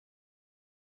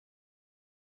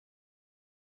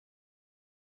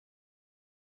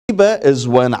Ghiba is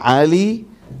when Ali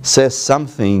says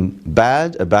something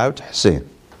bad about Hussein.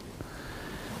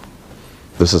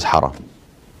 This is haram.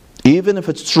 Even if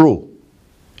it's true.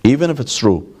 Even if it's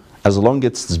true. As long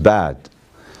as it's bad.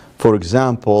 For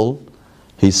example,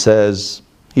 he says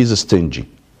he's a stingy.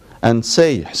 And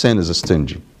say Hussein is a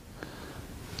stingy.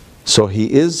 So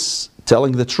he is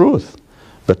telling the truth.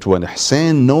 But when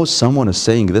Hussein knows someone is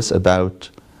saying this about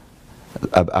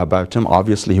him,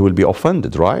 obviously he will be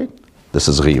offended, right? This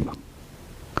is ghiba.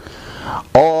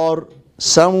 Or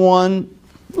someone,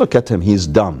 look at him, he's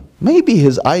dumb. Maybe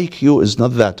his IQ is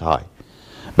not that high.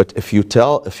 But if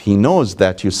he knows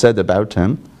that you said about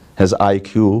him, his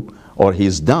IQ, or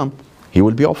he's dumb, he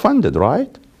will be offended,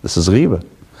 right? This is ghiba.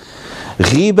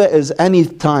 Ghiba is any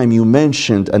time you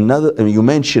mention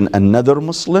another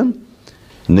Muslim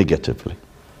negatively.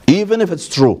 Even if it's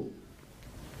true.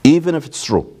 Even if it's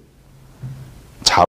true.